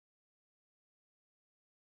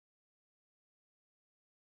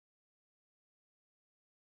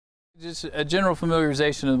Just a general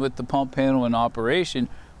familiarization with the pump panel in operation.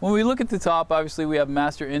 When we look at the top, obviously we have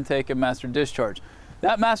master intake and master discharge.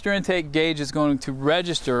 That master intake gauge is going to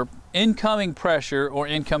register incoming pressure or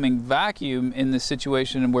incoming vacuum in the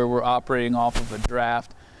situation where we're operating off of a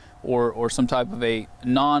draft or some type of a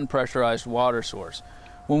non-pressurized water source.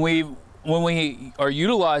 When we are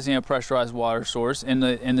utilizing a pressurized water source in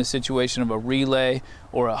the situation of a relay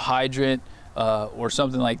or a hydrant or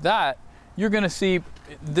something like that, you're going to see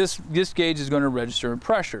this gauge is going to register in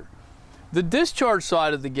pressure. The discharge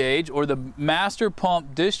side of the gauge, or the master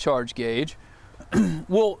pump discharge gauge,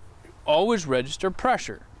 will always register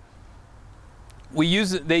pressure.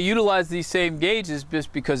 They utilize these same gauges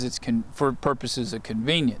just because it's for purposes of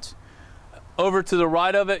convenience. Over to the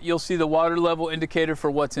right of it, you'll see the water level indicator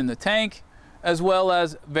for what's in the tank, as well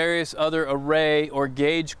as various other array or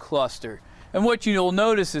gauge cluster. And what you'll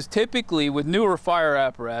notice is typically with newer fire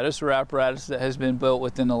apparatus, or apparatus that has been built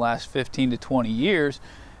within the last 15 to 20 years,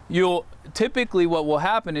 typically what will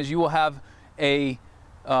happen is you will have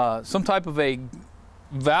some type of a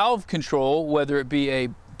valve control, whether it be a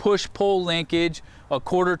push-pull linkage, a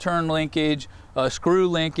quarter turn linkage, a screw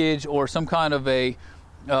linkage, or some kind of a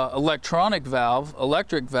electric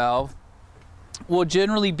valve, will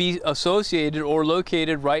generally be associated or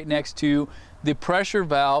located right next to the pressure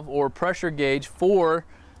valve or pressure gauge for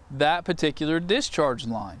that particular discharge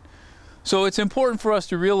line. So it's important for us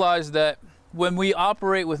to realize that when we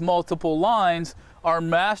operate with multiple lines, our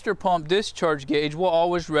master pump discharge gauge will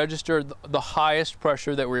always register the highest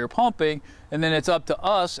pressure that we are pumping, and then it's up to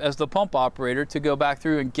us as the pump operator to go back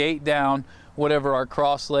through and gate down whatever our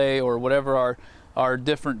cross lay or whatever our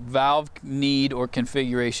different valve need or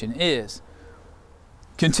configuration is.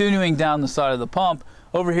 Continuing down the side of the pump,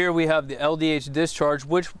 over here we have the Ldh discharge,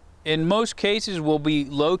 which in most cases will be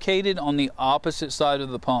located on the opposite side of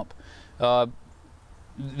the pump.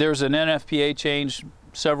 There's an NFPA change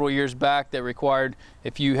several years back that required,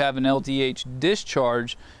 if you have an Ldh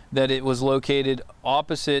discharge, that it was located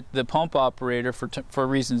opposite the pump operator for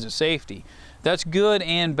reasons of safety. That's good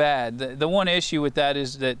and bad. The one issue with that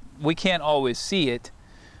is that we can't always see it.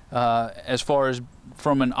 As far as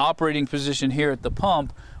from an operating position here at the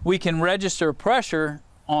pump, we can register pressure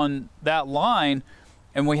on that line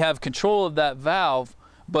and we have control of that valve,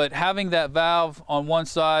 but having that valve on one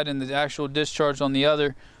side and the actual discharge on the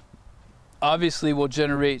other obviously will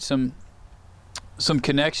generate some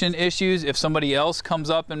connection issues. If somebody else comes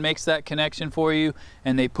up and makes that connection for you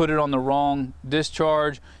and they put it on the wrong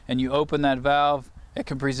discharge and you open that valve, it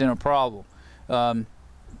can present a problem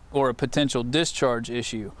or a potential discharge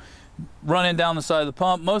issue. Running down the side of the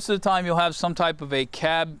pump, most of the time you'll have some type of a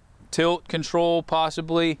cab tilt control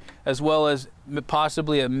possibly, as well as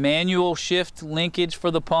possibly a manual shift linkage for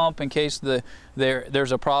the pump in case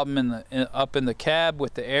there's a problem up in the cab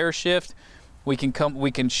with the air shift. We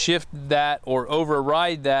can shift that or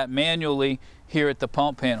override that manually here at the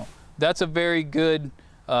pump panel. That's a very good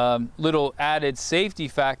little added safety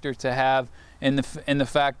factor to have in the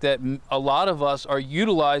fact that a lot of us are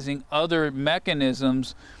utilizing other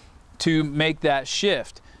mechanisms to make that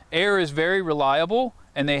shift. Air is very reliable,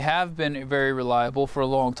 and they have been very reliable for a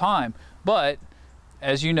long time, but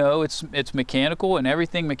as you know, it's mechanical, and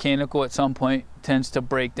everything mechanical at some point tends to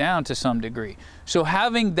break down to some degree. So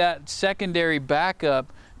having that secondary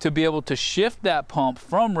backup to be able to shift that pump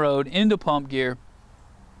from road into pump gear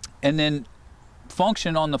and then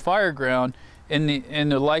function on the fire ground in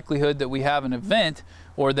the likelihood that we have an event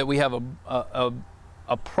or that we have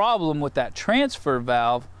a problem with that transfer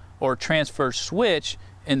valve or transfer switch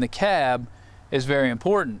in the cab is very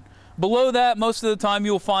important. Below that, most of the time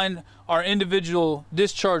you'll find our individual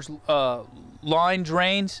discharge line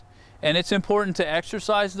drains, and it's important to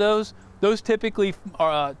exercise those. Those typically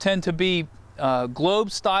tend to be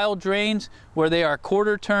globe style drains, where they are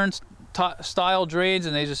quarter turn style drains,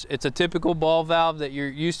 and it's a typical ball valve that you're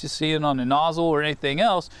used to seeing on a nozzle or anything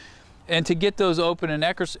else. And to get those open and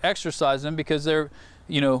exercise them, because they're,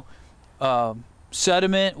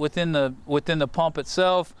 sediment within the pump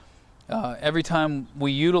itself. Every time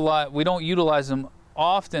we don't utilize them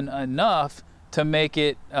often enough to make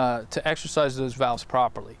it to exercise those valves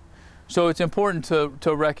properly. So it's important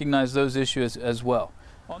to recognize those issues as well.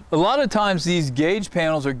 A lot of times these gauge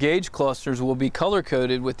panels or gauge clusters will be color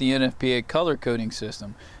coded with the NFPA color coding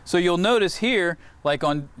system. So you'll notice here, like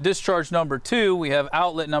on discharge number 2, we have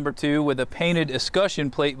outlet number 2 with a painted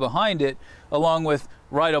escutcheon plate behind it, along with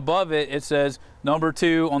right above it, it says number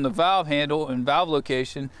 2 on the valve handle and valve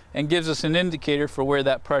location, and gives us an indicator for where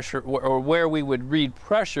that pressure, or where we would read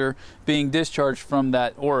pressure being discharged from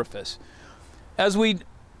that orifice. As we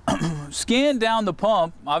scan down the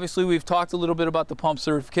pump. Obviously, we've talked a little bit about the pump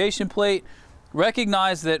certification plate.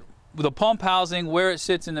 Recognize that the pump housing, where it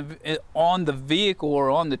sits on the vehicle or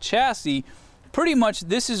on the chassis, pretty much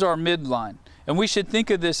this is our midline. And we should think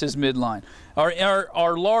of this as midline.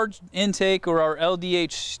 Our large intake, or our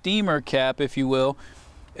LDH steamer cap, if you will,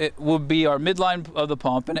 it will be our midline of the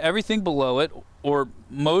pump, and everything below it, or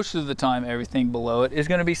most of the time everything below it, is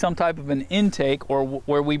going to be some type of an intake, or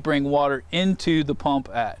where we bring water into the pump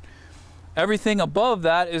at. Everything above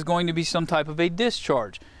that is going to be some type of a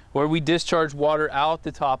discharge, where we discharge water out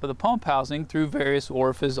the top of the pump housing through various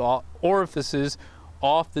orifices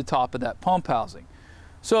off the top of that pump housing.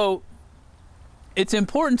 So it's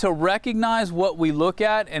important to recognize what we look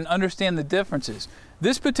at and understand the differences.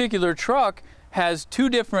 This particular truck has two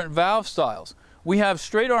different valve styles. We have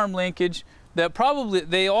straight arm linkage that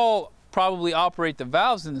they all probably operate the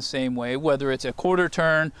valves in the same way, whether it's a quarter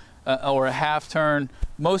turn or a half turn.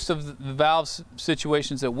 Most of the valve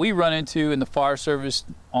situations that we run into in the fire service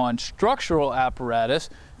on structural apparatus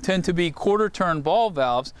tend to be quarter turn ball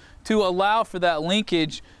valves to allow for that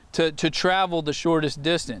linkage to travel the shortest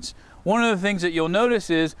distance. One of the things that you'll notice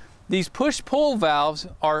is these push-pull valves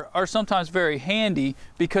are sometimes very handy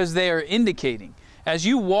because they are indicating. As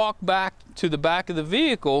you walk back to the back of the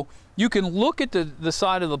vehicle, you can look at the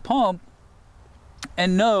side of the pump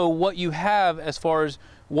and know what you have as far as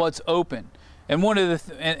what's open. And one of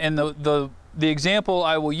the example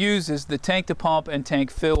I will use is the tank to pump and tank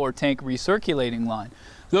fill or tank recirculating line.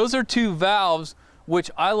 Those are two valves which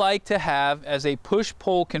I like to have as a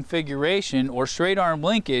push-pull configuration or straight arm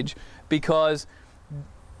linkage, because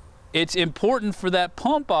it's important for that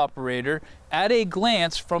pump operator at a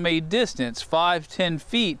glance from a distance, 5–10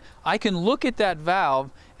 feet, I can look at that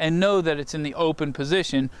valve and know that it's in the open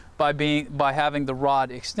position by having the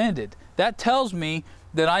rod extended. That tells me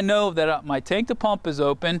that I know that my tank to pump is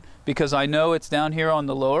open, because I know it's down here on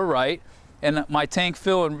the lower right, and my tank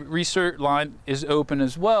fill and recirc line is open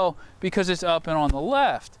as well because it's up and on the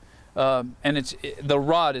left, and the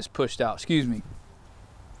rod is pushed out. Excuse me.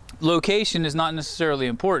 Location is not necessarily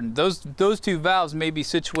important. Those two valves may be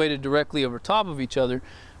situated directly over top of each other,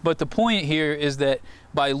 but the point here is that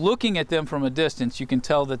by looking at them from a distance, you can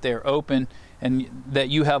tell that they're open and that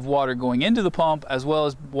you have water going into the pump as well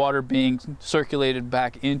as water being circulated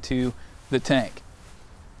back into the tank.